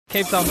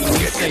Cape Town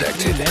police say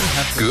 3 men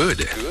have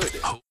Good.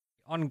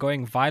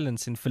 ongoing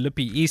violence in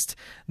Philippi East.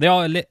 They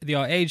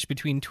are aged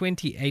between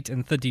 28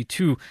 and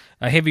 32.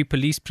 A heavy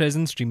police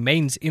presence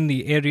remains in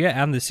the area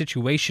and the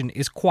situation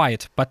is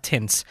quiet but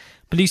tense.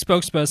 Police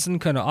spokesperson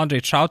Colonel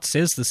Andre Trout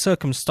says the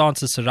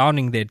circumstances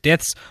surrounding their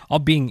deaths are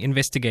being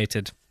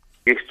investigated.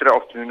 Yesterday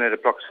afternoon at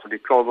approximately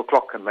 12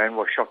 o'clock, a man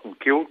was shot and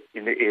killed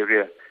in the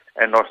area,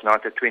 and last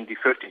night at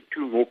 20:50,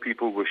 2 more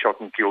people were shot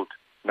and killed.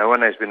 No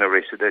one has been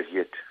arrested as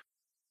yet.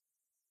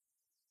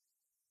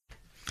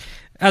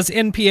 As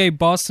NPA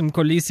boss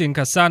Mkolisi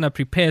Nkosana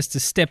prepares to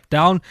step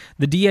down,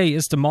 the DA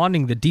is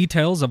demanding the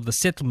details of the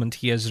settlement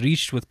he has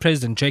reached with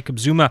President Jacob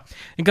Zuma.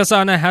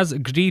 Nkosana has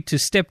agreed to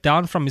step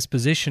down from his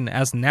position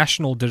as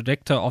National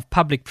Director of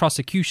Public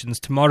Prosecutions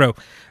tomorrow.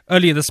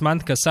 Earlier this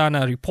month,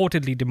 Nkosana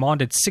reportedly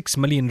demanded 6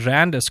 million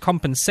rand as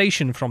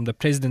compensation from the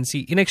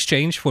presidency in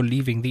exchange for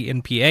leaving the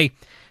NPA.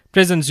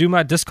 President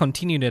Zuma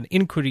discontinued an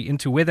inquiry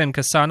into whether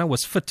Nkosana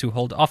was fit to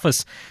hold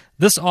office.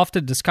 This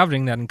after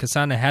discovering that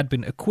Nkosana had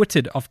been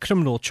acquitted of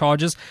criminal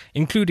charges,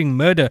 including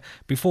murder,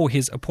 before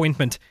his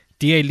appointment.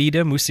 DA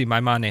leader Musi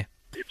Maimane.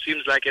 It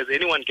seems like as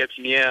anyone gets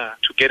near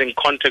to get in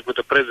contact with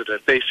the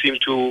president, they seem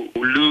to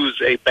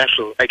lose a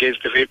battle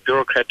against a very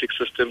bureaucratic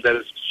system that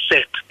is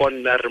set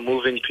on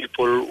removing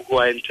people who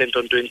are intent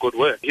on doing good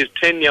work. His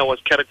tenure was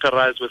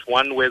characterized with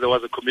one where there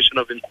was a commission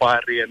of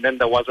inquiry and then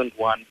there wasn't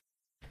one.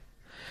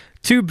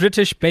 2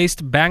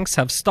 British-based banks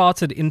have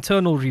started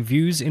internal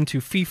reviews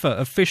into FIFA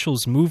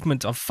officials'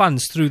 movement of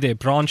funds through their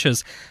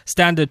branches.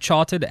 Standard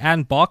Chartered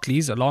and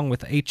Barclays, along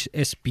with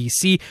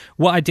HSBC,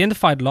 were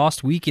identified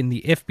last week in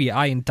the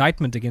FBI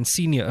indictment against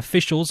senior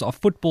officials of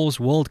football's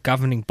world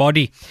governing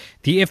body.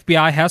 The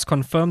FBI has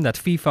confirmed that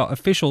FIFA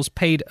officials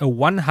paid a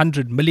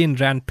 100 million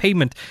rand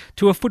payment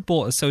to a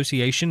football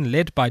association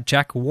led by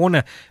Jack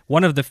Warner,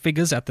 one of the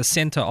figures at the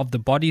centre of the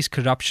body's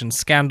corruption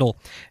scandal.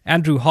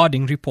 Andrew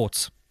Harding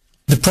reports.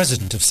 The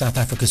president of South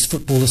Africa's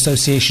Football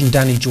Association,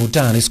 Danny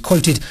Jordaan, is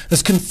quoted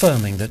as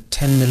confirming that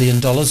 $10 million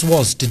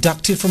was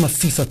deducted from a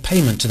FIFA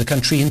payment to the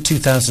country in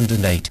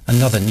 2008.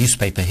 Another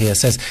newspaper here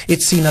says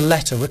it's seen a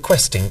letter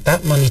requesting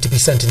that money to be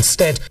sent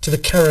instead to the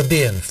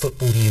Caribbean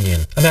Football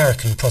Union.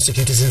 American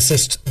prosecutors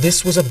insist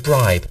this was a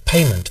bribe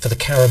payment for the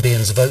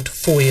Caribbean's vote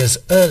 4 years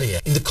earlier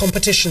in the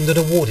competition that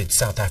awarded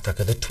South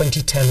Africa the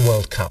 2010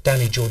 World Cup.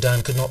 Danny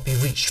Jordaan could not be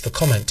reached for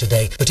comment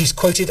today, but he's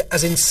quoted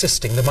as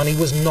insisting the money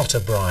was not a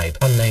bribe.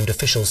 Unnamed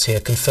officials here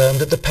confirmed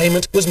that the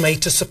payment was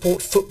made to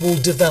support football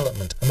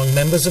development among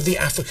members of the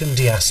African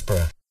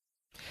diaspora.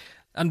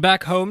 And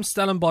back home,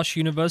 Stellenbosch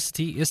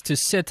University is to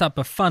set up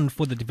a fund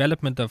for the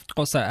development of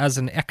Xhosa as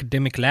an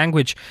academic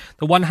language.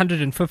 The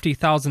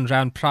 150,000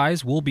 rand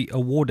prize will be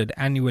awarded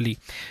annually.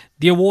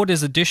 The award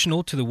is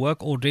additional to the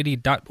work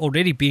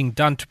already being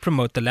done to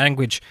promote the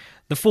language.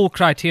 The full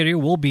criteria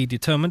will be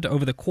determined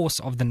over the course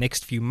of the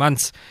next few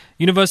months.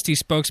 University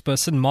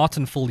spokesperson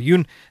Martin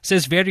Viljoen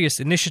says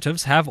various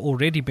initiatives have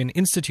already been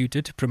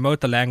instituted to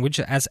promote the language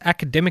as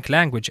academic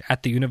language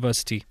at the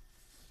university.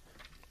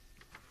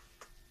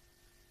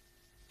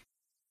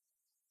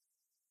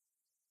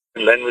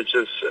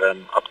 Languages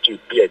up to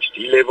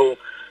PhD level,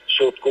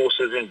 short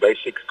courses in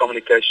basic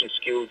communication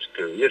skills,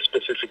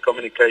 career-specific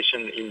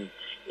communication in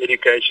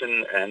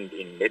education and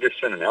in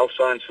medicine and health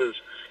sciences.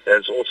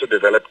 Has also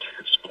developed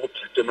sport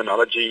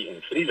terminology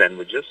in 3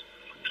 languages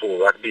for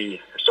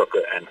rugby,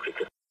 soccer and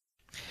cricket.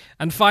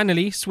 And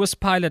finally, Swiss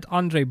pilot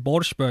Andre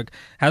Borschberg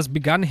has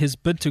begun his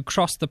bid to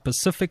cross the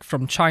Pacific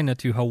from China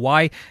to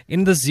Hawaii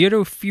in the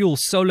zero-fuel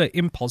Solar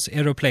Impulse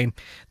aeroplane.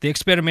 The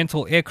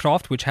experimental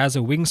aircraft, which has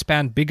a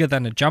wingspan bigger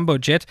than a jumbo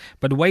jet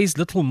but weighs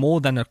little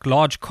more than a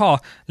large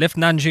car, left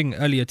Nanjing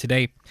earlier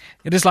today.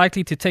 It is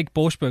likely to take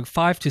Borschberg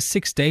 5 to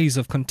 6 days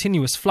of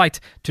continuous flight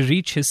to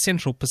reach his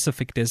Central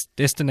Pacific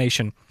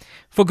destination.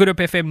 For Good Hope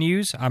FM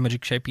News, I'm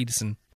Ajik Peterson.